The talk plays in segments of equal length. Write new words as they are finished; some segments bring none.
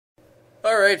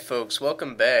Alright folks,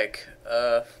 welcome back.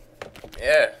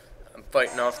 Yeah, I'm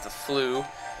fighting off the flu.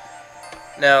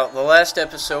 Now, the last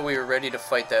episode we were ready to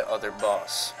fight that other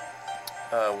boss,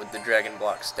 with the dragon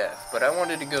block staff, but I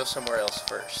wanted to go somewhere else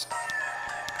first.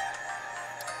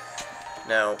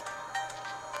 Now,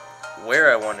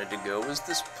 where I wanted to go was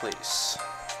this place.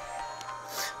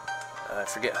 I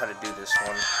forget how to do this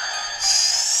one.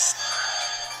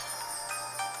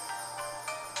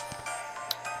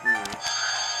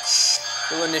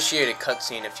 It'll initiate a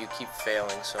cutscene if you keep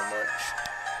failing so much.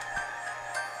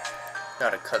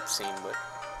 Not a cutscene, but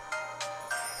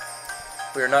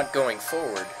we are not going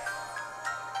forward.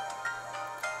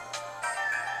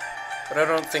 But I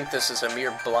don't think this is a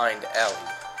mere blind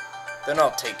alley. Then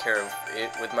I'll take care of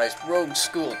it with my rogue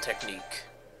school technique.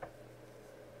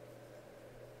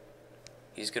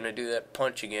 He's gonna do that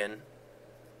punch again.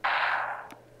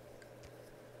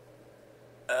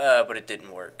 But it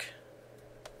didn't work.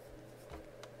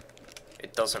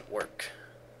 It doesn't work.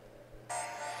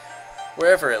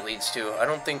 Wherever it leads to, I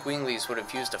don't think Winglies would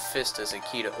have used a fist as a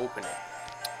key to open it.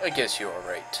 I guess you are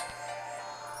right.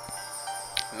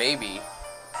 Maybe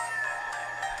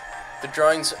the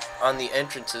drawings on the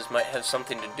entrances might have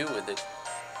something to do with it.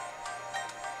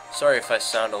 Sorry if I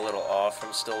sound a little off,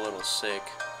 I'm still a little sick.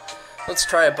 Let's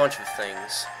try a bunch of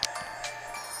things.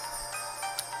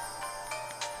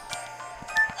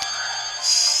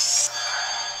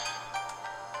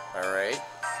 Alright,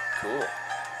 cool.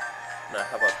 Now,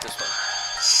 how about this one?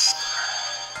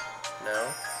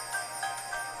 No?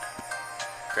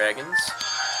 Dragons?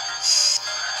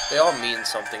 They all mean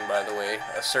something, by the way.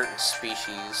 A certain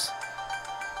species.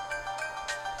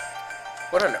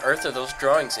 What on earth are those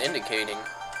drawings indicating?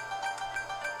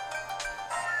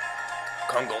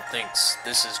 Kongo thinks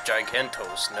this is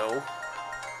Gigantos, no?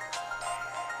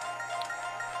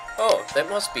 Oh, that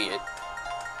must be it.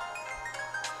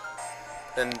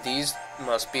 Then these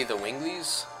must be the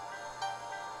Winglies?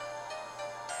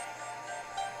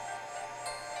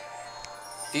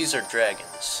 These are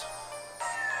dragons.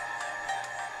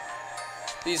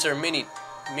 These are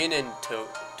Minintos,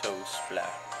 blah.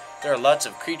 There are lots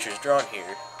of creatures drawn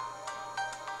here.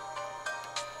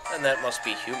 And that must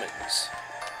be humans.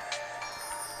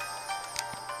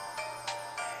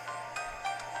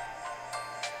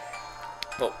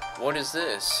 But what is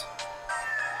this?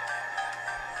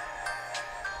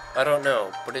 I don't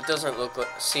know, but it doesn't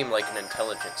seem like an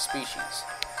intelligent species.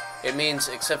 It means,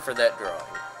 except for that drawing.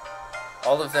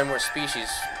 All of them were species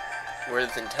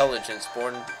with intelligence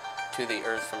born to the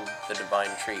earth from the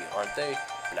divine tree, aren't they?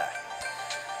 Blah.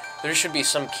 There should be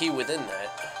some key within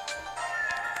that.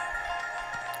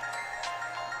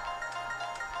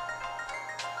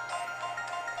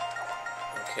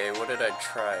 Okay, what did I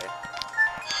try?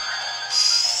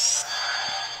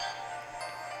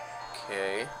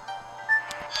 Okay.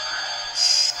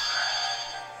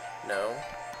 No.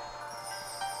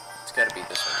 It's gotta be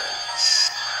this one then.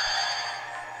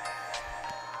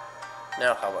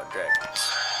 Now how about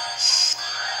dragons?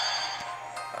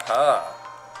 Aha!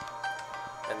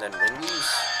 And then Winglies?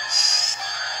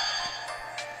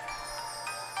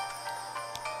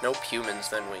 Nope, humans,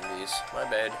 then Winglies. My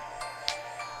bad.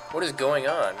 What is going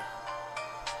on?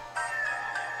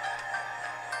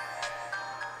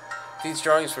 These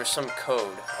drawings were some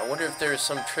code. I wonder if there is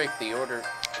some trick the order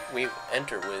we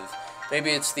enter with. Maybe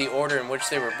it's the order in which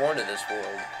they were born to this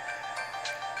world.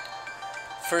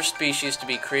 First species to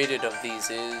be created of these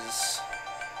is...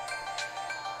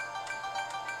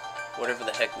 whatever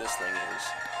the heck this thing is.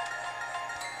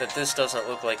 That this doesn't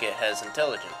look like it has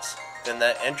intelligence. Then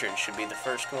that entrance should be the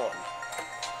first one.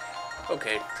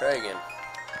 Okay, try again.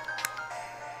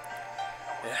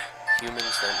 Yeah,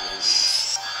 humans then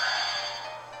Winglies.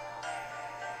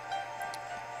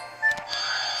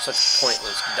 Such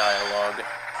pointless dialogue.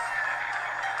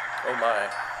 Oh my.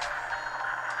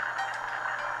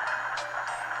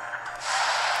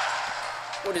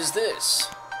 What is this?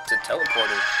 It's a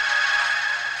teleporter.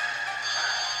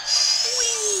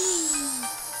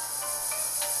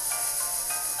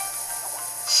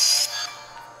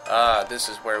 Ah, this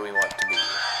is where we want to be.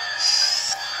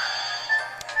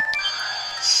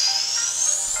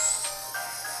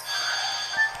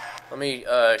 Let me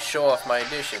show off my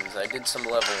additions. I did some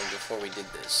leveling before we did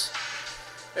this.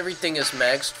 Everything is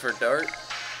maxed for Dart,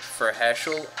 for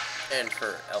Hashel, and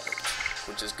for Eldritch,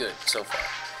 which is good so far.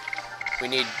 We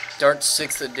need Dart's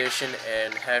 6th edition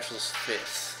and Hashel's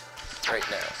 5th right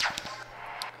now.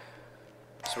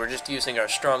 So we're just using our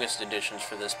strongest editions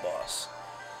for this boss.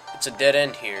 It's a dead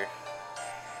end here.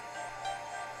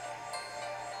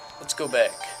 Let's go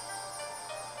back.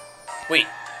 Wait,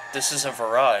 this is a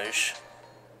Virage.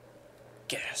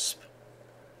 Gasp.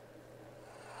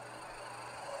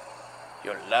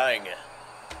 You're lying.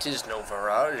 'Tis no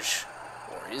Virage.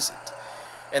 Or is it?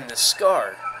 And the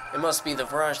scar. It must be the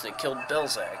Virage that killed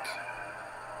Belzac.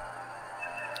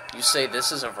 You say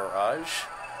this is a Virage?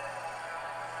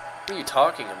 What are you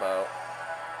talking about?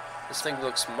 This thing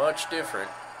looks much different.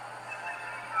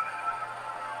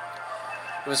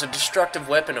 It was a destructive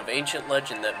weapon of ancient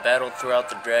legend that battled throughout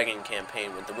the Dragon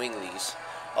campaign with the Winglies,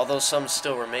 although some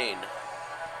still remain.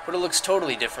 But it looks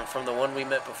totally different from the one we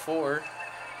met before.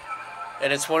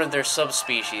 And it's one of their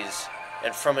subspecies,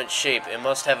 and from its shape, it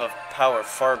must have a power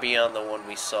far beyond the one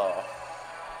we saw.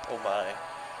 Oh my.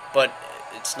 But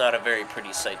it's not a very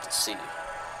pretty sight to see.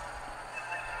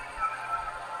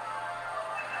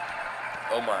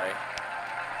 Oh my.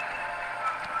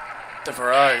 The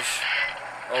Virage.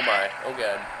 Oh my. Oh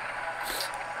god.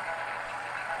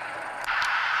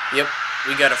 Yep,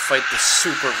 we gotta fight the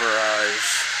Super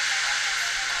Virage.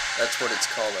 That's what it's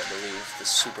called, I believe. The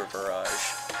Super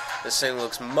Virage. This thing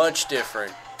looks much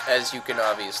different, as you can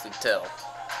obviously tell.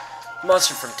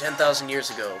 Monster from 10,000 years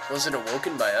ago. Was it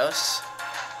awoken by us?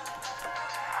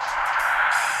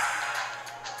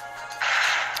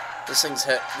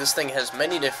 This thing has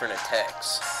many different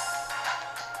attacks.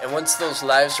 And once those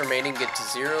lives remaining get to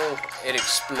 0, it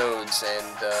explodes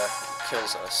and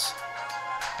kills us.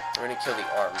 We're gonna kill the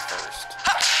arm first.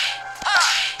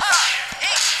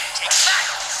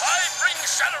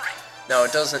 Now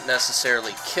it doesn't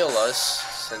necessarily kill us,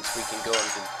 since we can go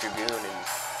into Dragoon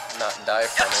and not die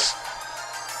from it.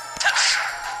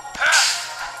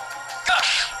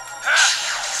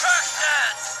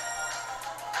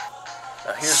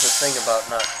 Now here's the thing about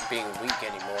not being weak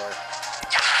anymore.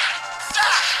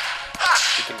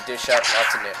 You can dish out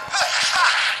lots of damage.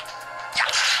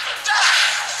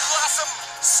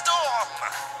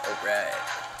 Alright.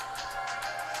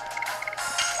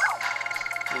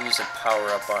 We'll use a power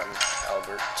up on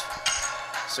Albert,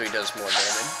 so he does more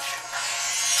damage.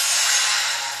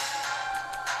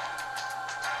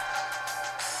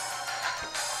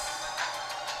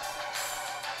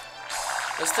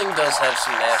 This thing does have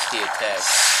some nasty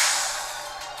attacks.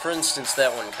 For instance,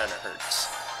 that one kind of hurts.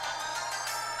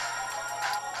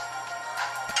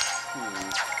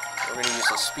 We're gonna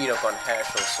use a speed up on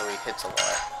Hashel so he hits a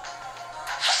lot.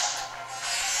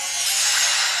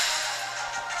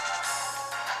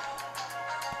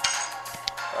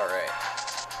 Alright.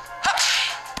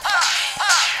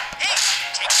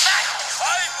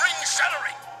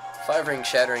 5-ring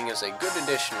shattering is a good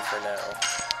addition for now.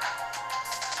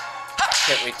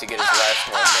 Can't wait to get his last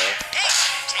one though.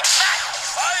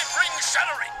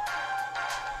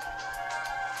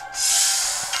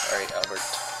 Alright, Albert.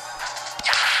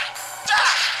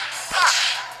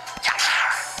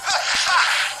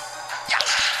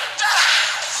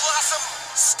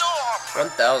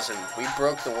 1,000. We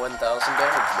broke the 1,000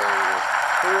 damage barrier.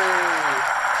 Hooray!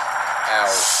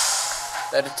 Ow.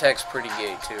 That attack's pretty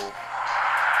gay too.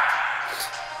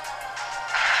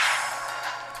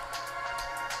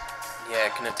 Yeah,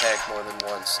 it can attack more than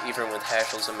once, even with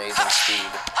Hashel's amazing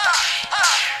speed.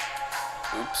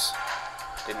 Oops.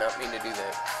 Did not mean to do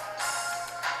that.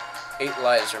 8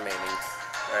 lives remaining.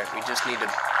 Alright, we just need to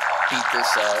beat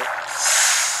this out.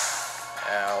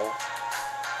 Ow.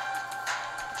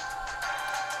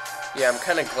 Yeah, I'm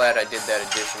kind of glad I did that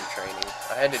addition training.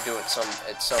 I had to do it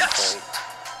at some point.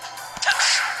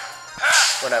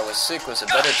 When I was sick was a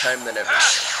better time than ever.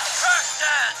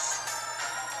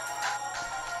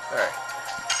 Alright.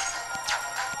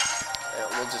 Yeah,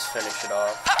 we'll just finish it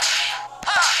off.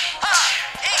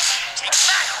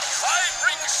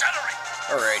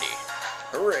 Alrighty.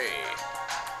 Hooray!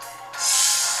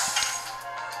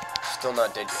 Still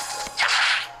not dead yet, though.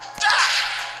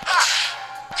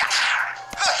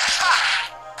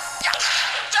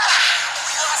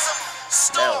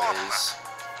 Now it is.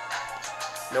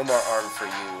 No more arm for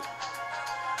you.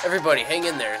 Everybody, hang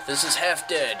in there. This is half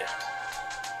dead.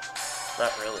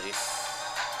 Not really.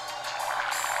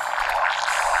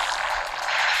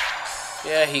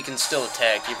 Yeah, he can still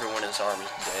attack even when his arm is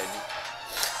dead.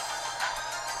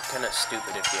 Kinda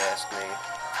stupid if you ask me.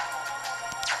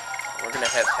 We're gonna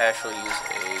have Hashel use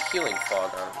a healing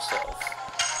fog on himself.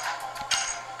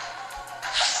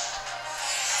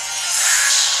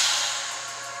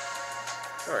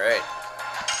 Alright.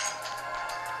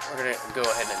 We're gonna go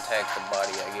ahead and attack the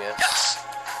body, I guess.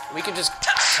 We could just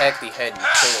attack the head and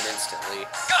kill it instantly.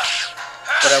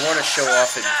 But I want to show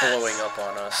off it blowing up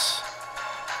on us.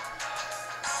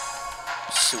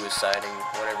 Suiciding,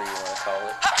 whatever you want to call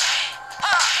it.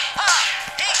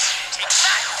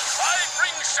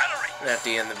 I'm gonna have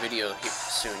to end the video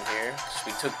soon here, because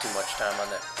we took too much time on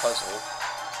that puzzle.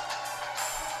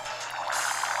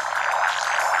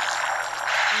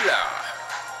 Blah.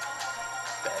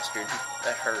 bastard.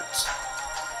 That hurts.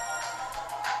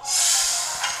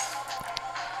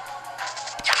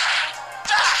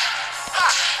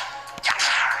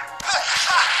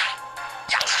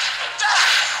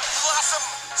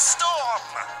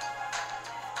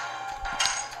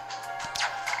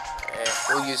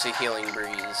 We'll use a healing breeze.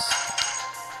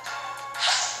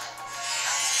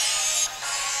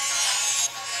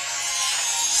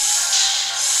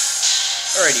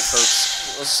 Alrighty, folks.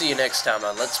 We'll see you next time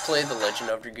on Let's Play The Legend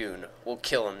of Dragoon. We'll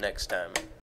kill him next time.